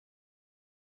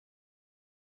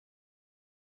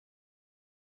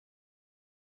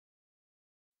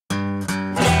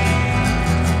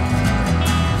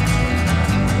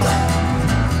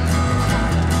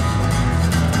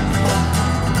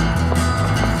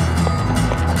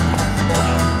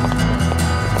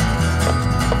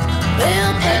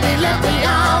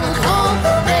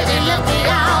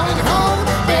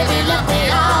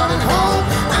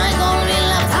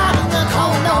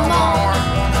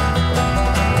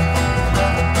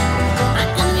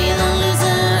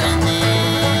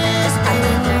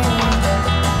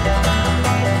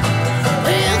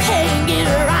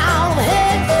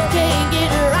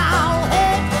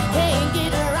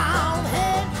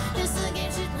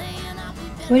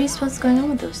What do you suppose is going on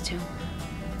with those two?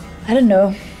 I don't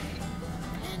know.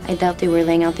 I doubt they were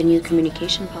laying out the new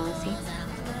communication policy.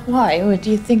 Why? What do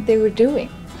you think they were doing?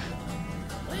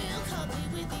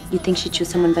 You think she'd choose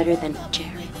someone better than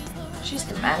Jared? She's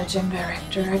the managing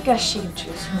director. I guess she can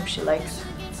choose whom she likes.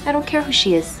 I don't care who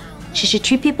she is. She should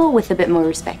treat people with a bit more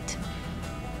respect.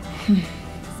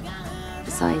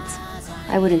 Besides,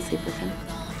 I wouldn't sleep with him.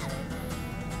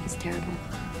 He's terrible.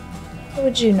 How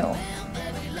would you know?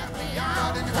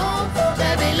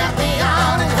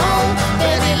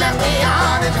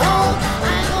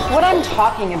 What I'm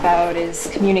talking about is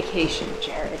communication,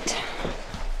 Jared.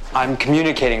 I'm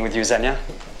communicating with you, Xenia.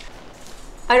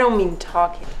 I don't mean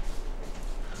talking.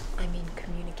 I mean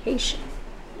communication.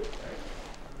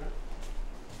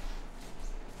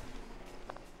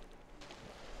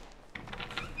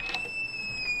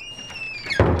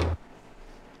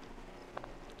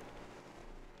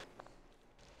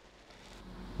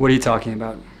 What are you talking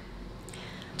about?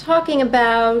 Talking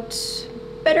about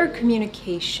better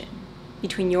communication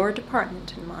between your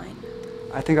department and mine.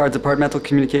 I think our departmental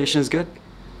communication is good.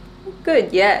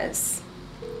 Good, yes.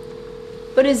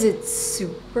 But is it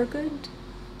super good?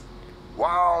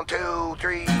 1, 2,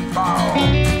 3, 4.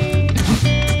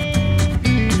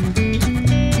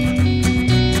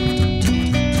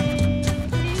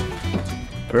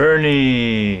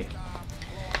 Bernie!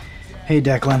 Hey,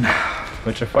 Declan.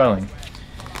 What's your filing?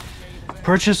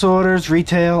 Purchase orders,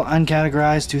 retail,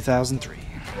 uncategorized, 2003.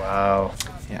 Wow.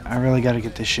 Yeah, I really gotta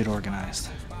get this shit organized.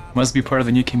 Must be part of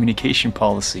the new communication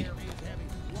policy.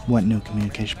 What new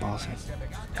communication policy?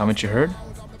 Haven't you heard?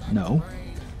 No.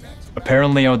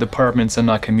 Apparently our departments are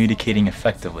not communicating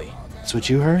effectively. That's what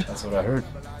you heard? That's what I heard.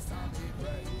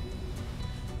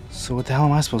 So what the hell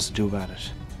am I supposed to do about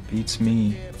it? Beats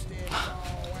me.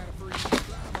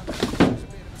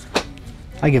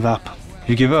 I give up.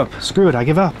 You give up? Screw it, I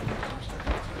give up.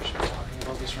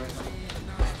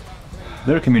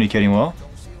 They're communicating well.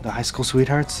 The high school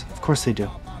sweethearts? Of course they do.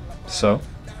 So?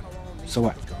 So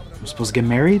what? I'm supposed to get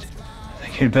married? I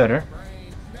think you'd better.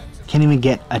 Can't even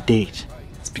get a date.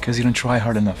 It's because you don't try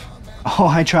hard enough. Oh,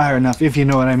 I try hard enough, if you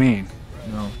know what I mean.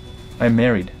 No. I'm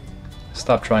married.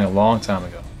 Stopped trying a long time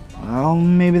ago. Well,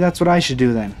 maybe that's what I should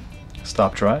do then.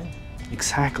 Stop trying?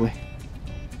 Exactly.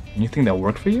 And you think that'll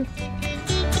work for you?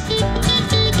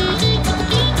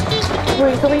 Were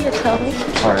you going to tell me?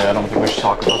 Sorry, I don't think we should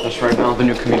talk about this right now. The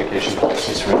new communication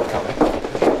policy is really coming.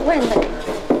 When?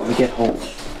 When we get home.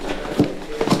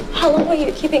 How long were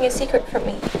you keeping a secret from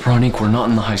me? Veronique, we're not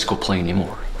in the high school play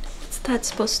anymore. What's that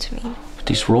supposed to mean? But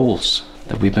these roles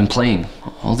that we've been playing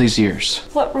all these years.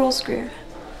 What roles, Greer?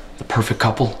 The perfect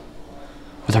couple,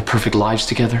 with our perfect lives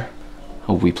together.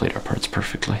 Oh, we played our parts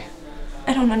perfectly.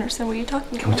 I don't understand what you're talking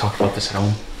about. Can we talk about this at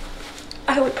home?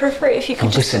 I would prefer if you could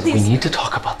No, just listen, please... we need to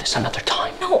talk about this another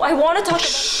time. No, I want to talk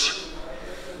Shh.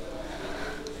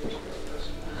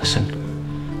 Listen,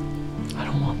 I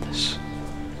don't want this.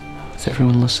 Is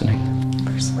everyone listening?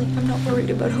 Personally, I'm not worried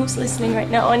about who's listening right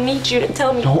now. I need you to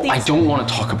tell me, No, please. I don't want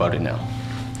to talk about it now.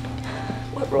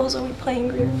 What roles are we playing,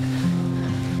 Greer?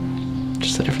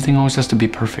 Just that everything always has to be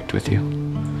perfect with you.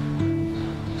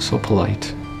 So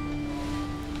polite.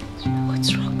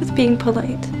 What's wrong with being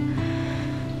polite?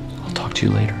 I'll talk to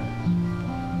you later.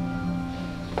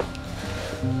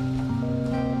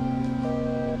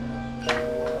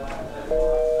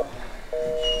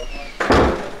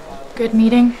 Good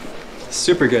meeting?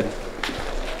 Super good.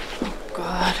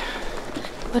 God.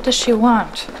 What does she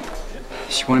want?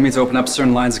 She wanted me to open up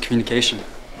certain lines of communication.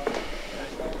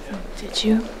 Did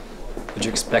you? Did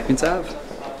you expect me to have?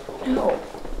 No.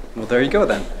 Well, there you go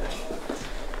then.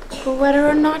 But whether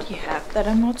or not you have that,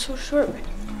 I'm not so sure anymore.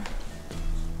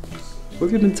 Who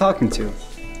have you been talking to?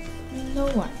 No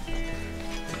one.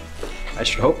 I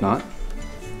should hope not.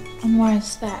 And why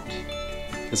is that?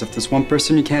 Because if there's one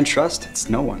person you can't trust, it's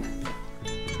no one.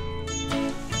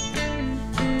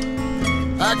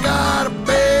 I got a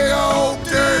big old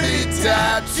dirty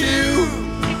tattoo.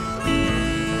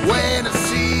 When I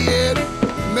see it,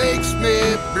 it makes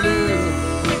me blue.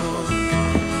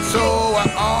 So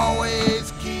I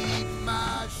always keep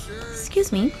my shirt.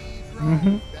 Excuse me.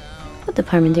 Mm-hmm. What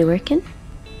department do you work in?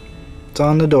 It's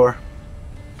on the door.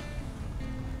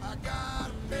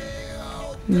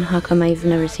 How come I've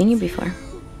never seen you before?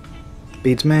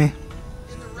 Beats me.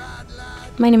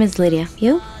 My name is Lydia.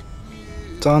 You?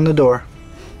 It's on the door.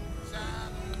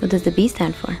 What does the B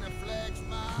stand for?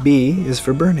 B is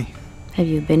for Bernie. Have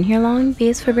you been here long? B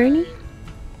is for Bernie?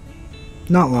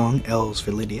 Not long. L is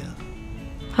for Lydia.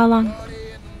 How long?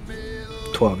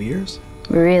 12 years.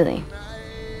 Really?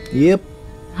 Yep.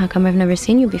 How come I've never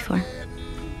seen you before?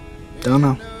 Don't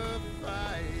know.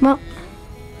 Well,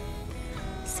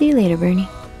 See you later, Bernie.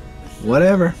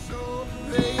 Whatever.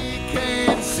 They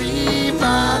can't see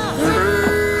my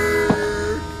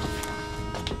hurt.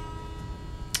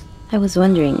 I was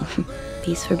wondering,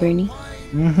 peace for Bernie?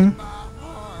 Mm-hmm.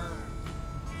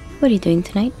 What are you doing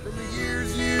tonight?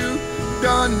 Years you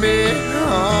done me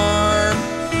harm.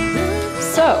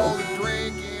 So,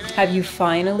 have you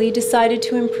finally decided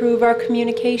to improve our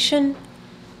communication?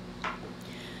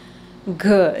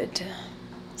 Good.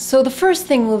 So the first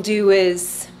thing we'll do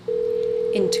is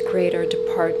integrate our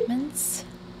departments.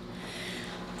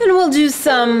 Then we'll do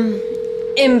some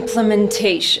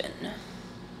implementation.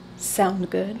 Sound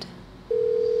good?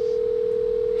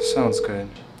 Sounds good.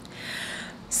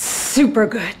 Super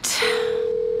good.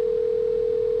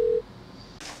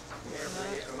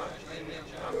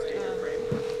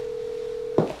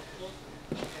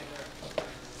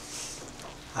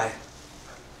 Hi.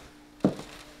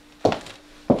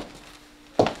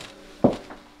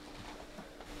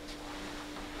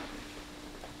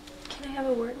 Can I have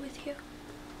a word with you?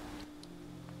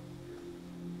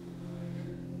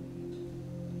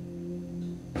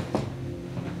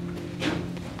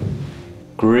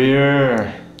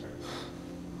 Greer!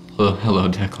 Hello,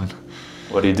 Declan.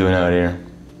 What are you doing out here?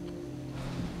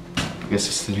 I guess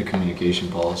it's the new communication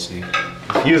policy.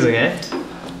 Confusing, eh?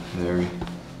 Very.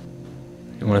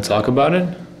 You want to talk about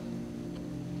it?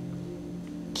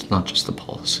 It's not just the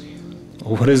policy.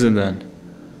 Well, what is it then?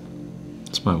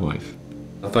 It's my wife.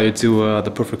 I thought you two were the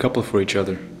perfect couple for each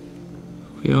other.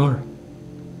 We are.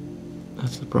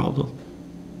 That's the problem.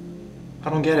 I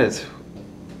don't get it.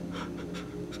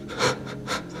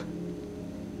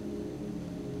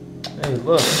 Hey,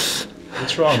 look.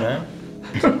 What's wrong, man?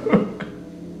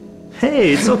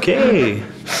 Hey, it's okay.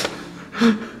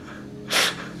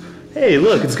 Hey,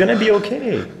 look, it's gonna be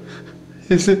okay.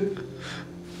 Is it?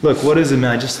 Look, what is it,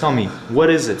 man? Just tell me. What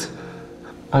is it?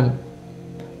 I'm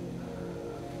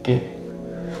gay.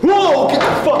 Whoa! Get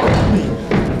the fuck off me!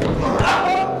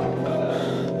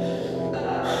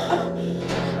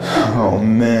 Oh,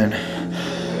 man.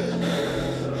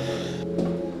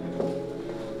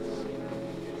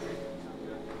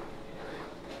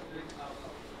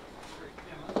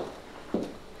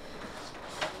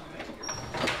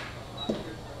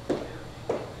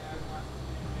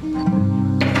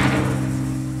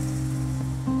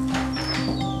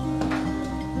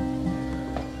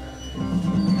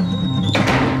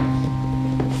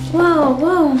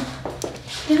 Whoa.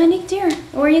 Veronique, dear,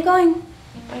 where are you going?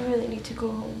 I really need to go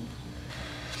home.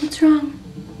 What's wrong?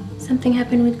 Something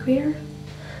happened with Greer?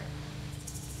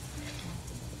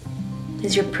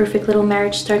 Is your perfect little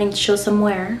marriage starting to show some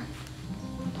wear?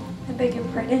 I beg your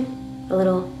pardon? A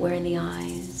little wear in the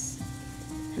eyes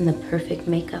and the perfect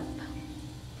makeup.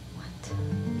 What?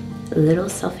 A little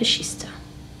selfishista.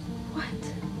 What?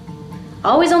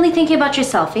 Always only thinking about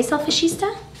yourself, eh,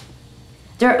 selfishista?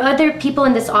 There are other people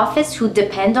in this office who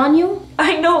depend on you.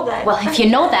 I know that. Well, if you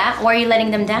know that, why are you letting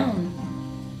them down?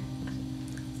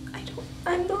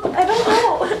 I don't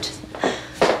know. Just...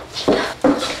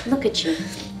 Look at you.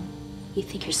 You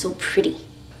think you're so pretty.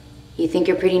 You think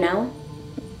you're pretty now?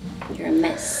 You're a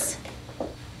mess.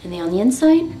 And on the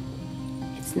inside,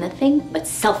 it's nothing but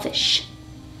selfish.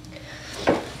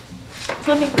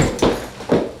 Let me...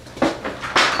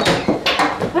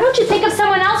 Why don't you think of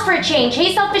someone else for a change,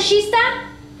 hey, selfishista?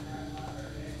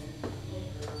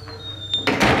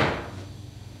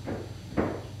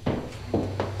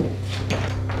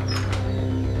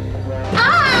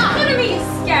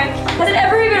 Has it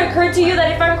ever even occurred to you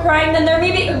that if I'm crying, then there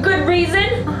may be a good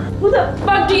reason? Who the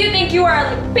fuck do you think you are,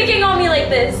 like, picking on me like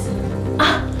this?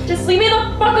 Just leave me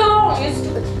the fuck alone, you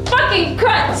stupid fucking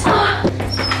cunt!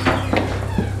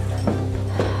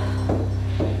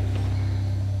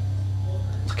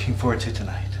 Looking forward to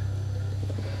tonight.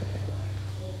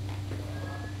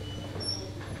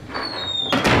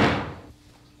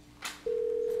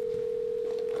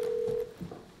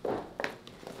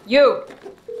 You,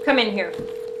 come in here.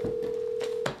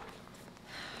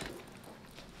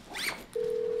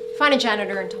 Find a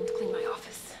janitor and tell him to clean my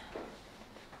office.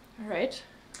 All right.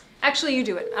 Actually, you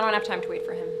do it. I don't have time to wait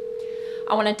for him.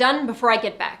 I want it done before I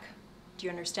get back. Do you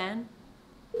understand?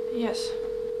 Yes.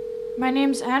 My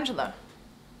name's Angela.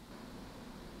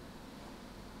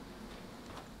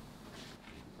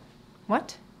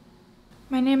 What?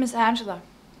 My name is Angela.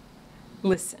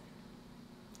 Listen,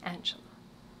 Angela.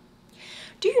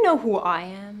 Do you know who I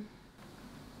am?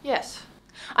 Yes.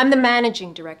 I'm the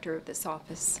managing director of this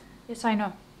office. Yes, I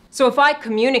know. So if I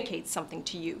communicate something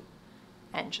to you,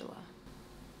 Angela,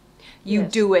 you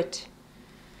Yes. do it.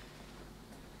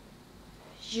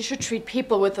 You should treat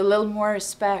people with a little more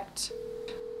respect.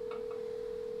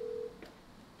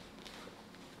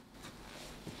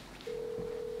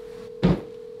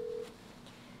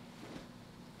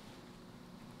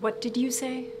 What did you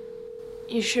say?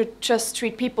 You should just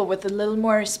treat people with a little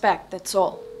more respect, that's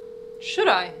all. Should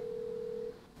I?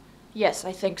 Yes,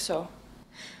 I think so.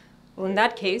 Well, in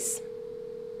that case,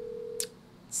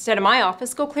 instead of my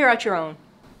office, go clear out your own.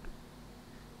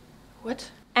 What?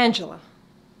 Angela,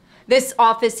 this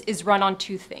office is run on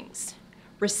two things: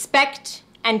 respect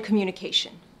and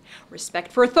communication.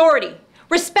 Respect for authority.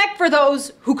 Respect for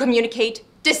those who communicate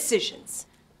decisions.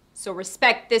 So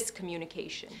respect this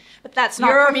communication. But that's not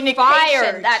You're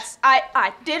communication. fired.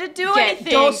 I didn't do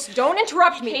anything. Don't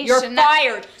interrupt me. You're Communication,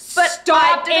 fired. But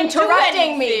Stop I didn't do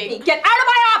interrupting me. anything. Get out of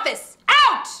my office.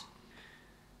 Out!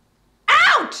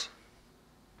 Out!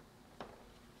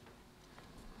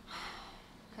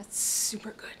 That's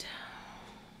super good.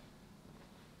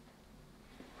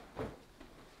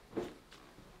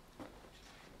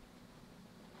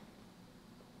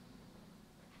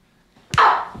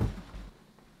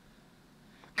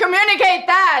 Communicate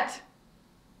that!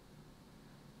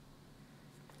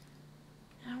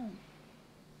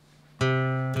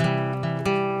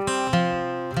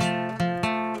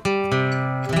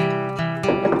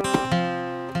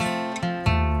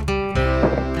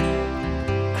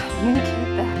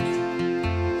 Communicate that.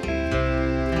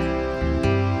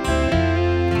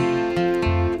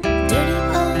 Dirty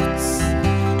boats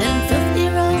and filthy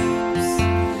roads,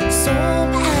 sore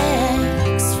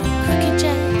bags from crooked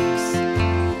jacks,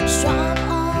 strong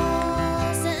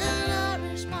arms and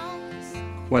Irish moans.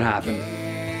 What happened?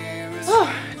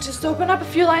 Oh, just open up a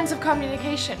few lines of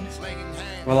communication.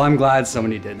 Well, I'm glad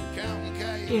somebody did.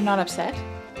 You're not upset?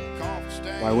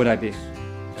 Why would I be?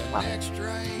 Well,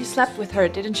 you slept with her,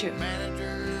 didn't you?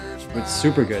 It's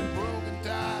super good.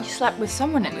 You slept with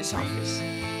someone in this office.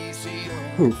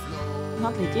 Who?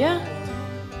 Not Lydia?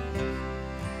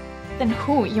 Then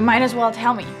who? You might as well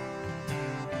tell me.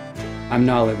 I'm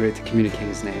not at liberty to communicate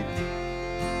his name.